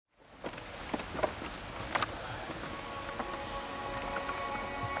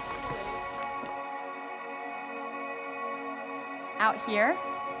out here,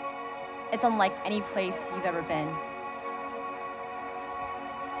 it's unlike any place you've ever been.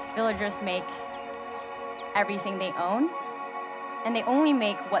 Villagers make everything they own, and they only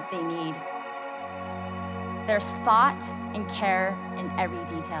make what they need. There's thought and care in every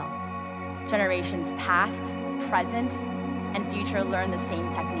detail. Generations past, present, and future learn the same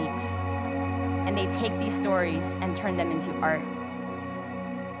techniques, and they take these stories and turn them into art.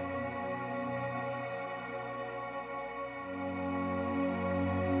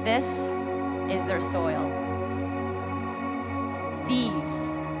 This is their soil.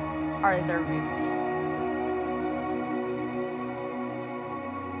 These are their roots.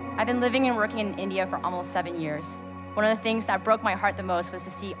 I've been living and working in India for almost 7 years. One of the things that broke my heart the most was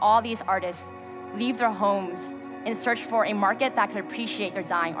to see all these artists leave their homes in search for a market that could appreciate their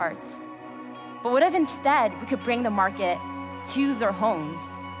dying arts. But what if instead we could bring the market to their homes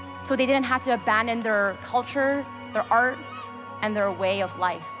so they didn't have to abandon their culture, their art, and their way of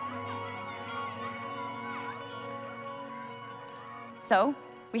life? So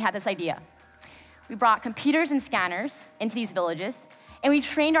we had this idea. We brought computers and scanners into these villages, and we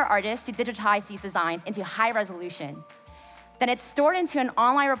trained our artists to digitize these designs into high resolution. Then it's stored into an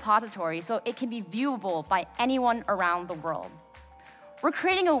online repository so it can be viewable by anyone around the world. We're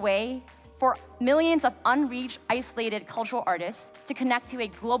creating a way for millions of unreached, isolated cultural artists to connect to a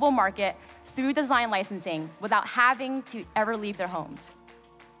global market through design licensing without having to ever leave their homes.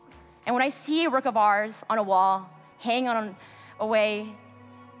 And when I see a work of ours on a wall, hanging on a way,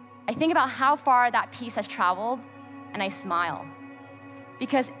 I think about how far that piece has traveled, and I smile.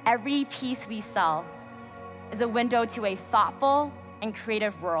 Because every piece we sell is a window to a thoughtful and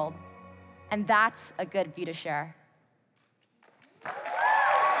creative world, and that's a good view to share.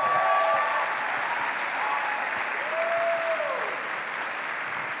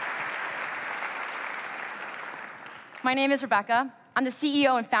 My name is Rebecca. I'm the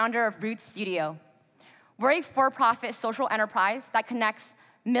CEO and founder of Roots Studio. We're a for-profit social enterprise that connects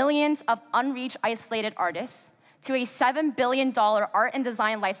millions of unreached, isolated artists to a $7 billion art and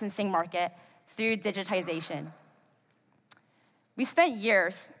design licensing market through digitization. We spent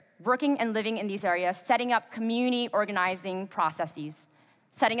years working and living in these areas, setting up community organizing processes,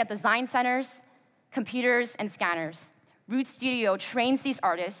 setting up design centers, computers, and scanners. Roots Studio trains these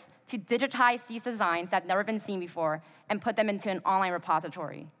artists to digitize these designs that have never been seen before and put them into an online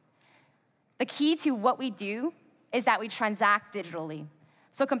repository. The key to what we do is that we transact digitally.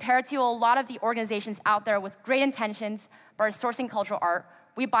 So compared to a lot of the organizations out there with great intentions but are sourcing cultural art,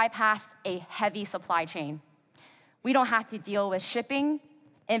 we bypass a heavy supply chain. We don't have to deal with shipping,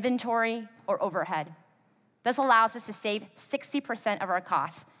 inventory, or overhead. This allows us to save 60% of our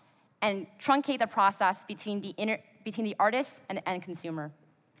costs and truncate the process between the artist and the end consumer.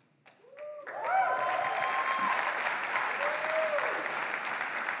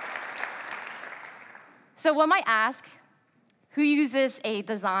 So one might ask, who uses a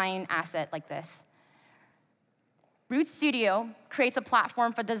design asset like this? Roots Studio creates a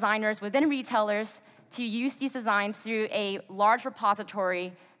platform for designers within retailers to use these designs through a large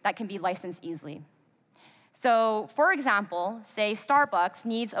repository that can be licensed easily. So, for example, say Starbucks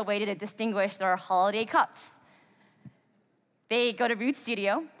needs a way to distinguish their holiday cups. They go to Roots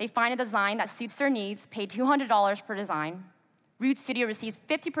Studio, they find a design that suits their needs, pay $200 per design. Roots Studio receives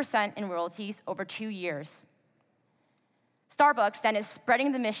 50% in royalties over 2 years. Starbucks then is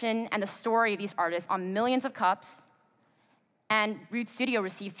spreading the mission and the story of these artists on millions of cups, and Roots Studio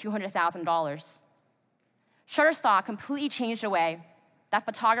receives $200,000. Shutterstock completely changed the way that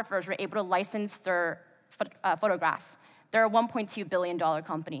photographers were able to license their photographs. They're a $1.2 billion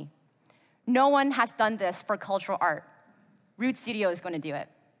company. No one has done this for cultural art. Roots Studio is going to do it.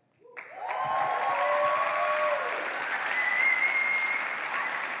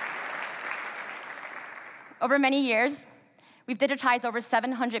 Over many years, we've digitized over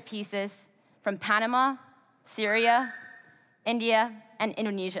 700 pieces from Panama, Syria, India, and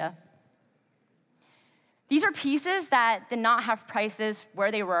Indonesia. These are pieces that did not have prices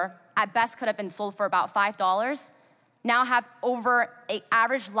where they were. At best, could have been sold for about $5. Now have over an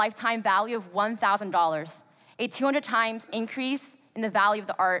average lifetime value of $1,000, a 200 times increase in the value of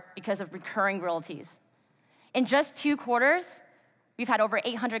the art because of recurring royalties. In just 2 quarters, we've had over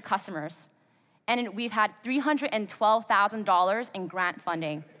 800 customers, and we've had $312,000 in grant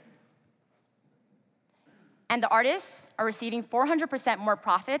funding. And the artists are receiving 400% more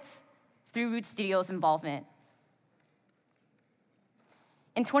profits through Roots Studio's involvement.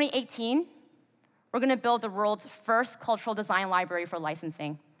 In 2018, we're going to build the world's first cultural design library for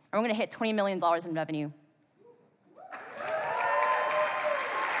licensing, and we're going to hit $20 million in revenue.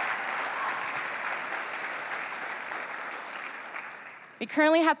 We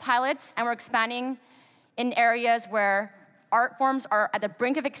currently have pilots, and we're expanding in areas where art forms are at the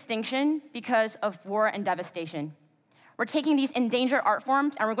brink of extinction because of war and devastation. We're taking these endangered art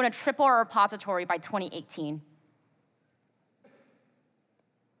forms, and we're going to triple our repository by 2018.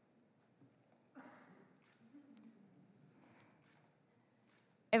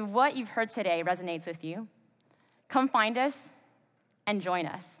 If what you've heard today resonates with you, come find us and join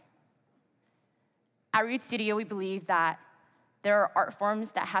us. At Root Studio, we believe that there are art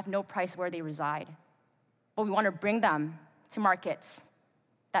forms that have no price where they reside, but we want to bring them to markets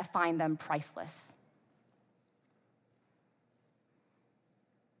that find them priceless.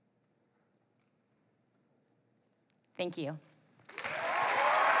 Thank you.